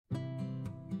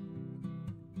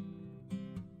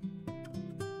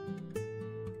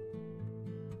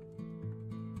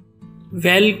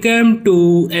Welcome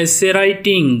to Essay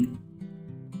Writing.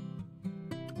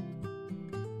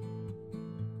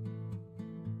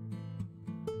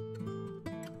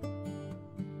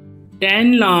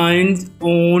 10 lines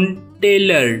on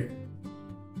Tailor.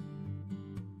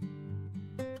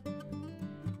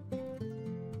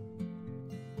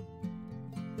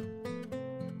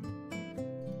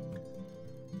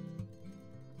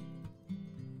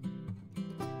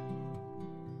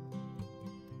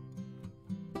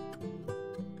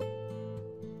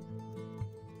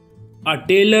 A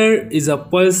tailor is a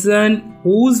person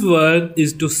whose work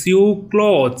is to sew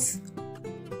clothes.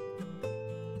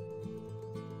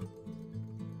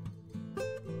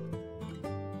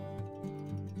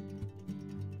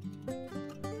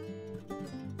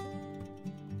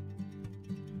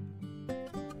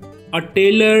 A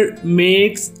tailor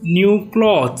makes new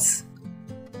clothes.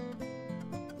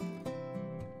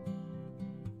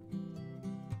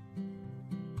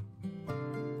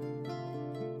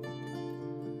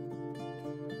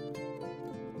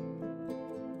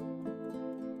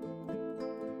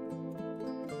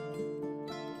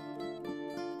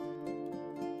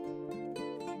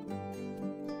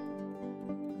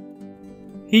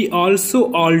 He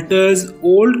also alters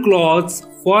old clothes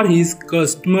for his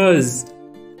customers.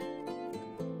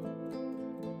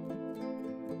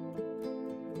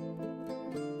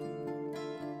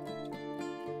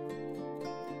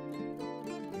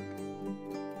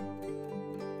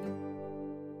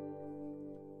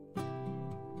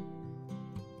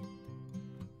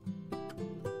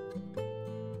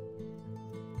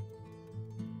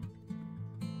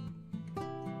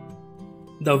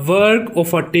 The work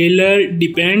of a tailor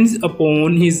depends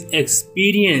upon his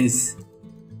experience.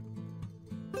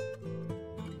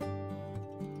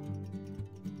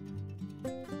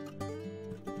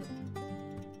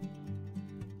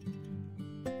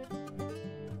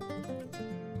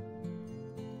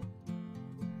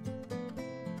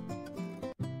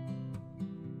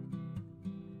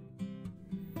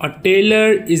 A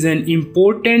tailor is an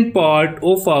important part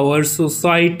of our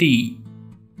society.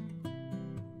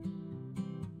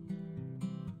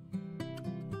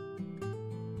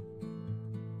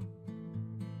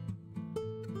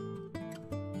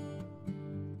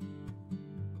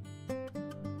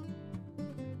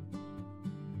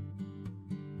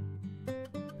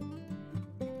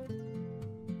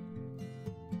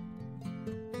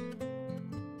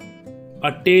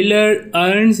 A tailor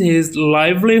earns his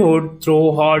livelihood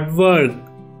through hard work.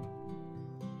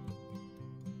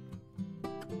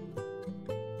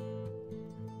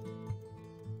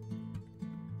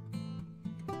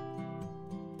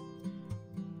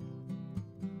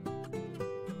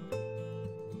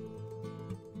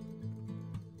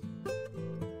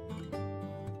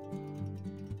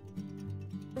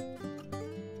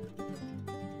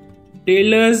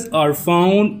 Tailors are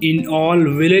found in all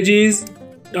villages,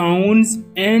 towns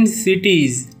and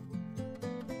cities.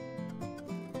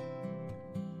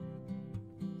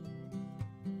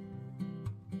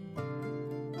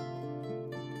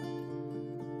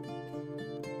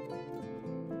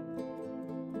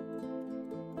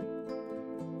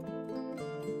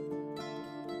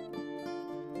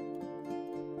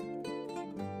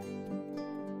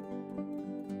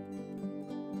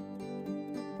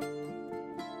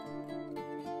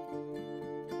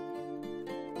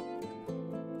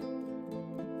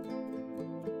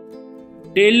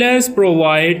 Tailors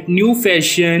provide new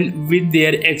fashion with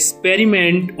their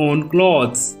experiment on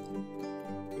clothes.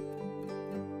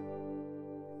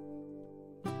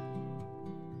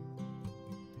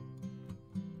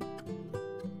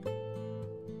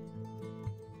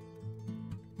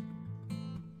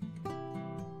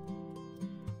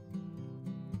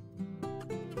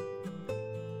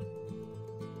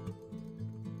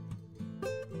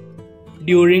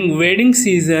 During wedding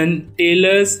season,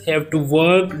 tailors have to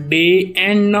work day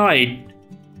and night.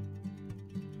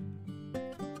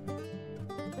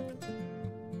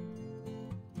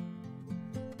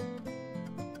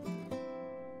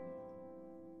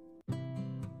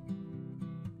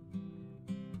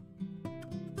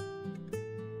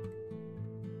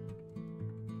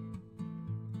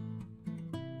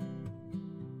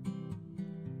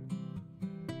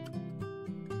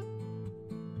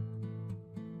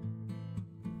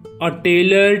 A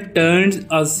tailor turns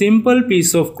a simple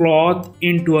piece of cloth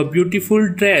into a beautiful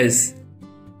dress.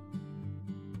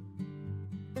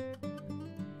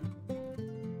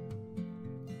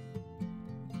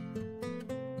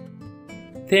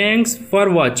 Thanks for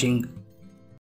watching.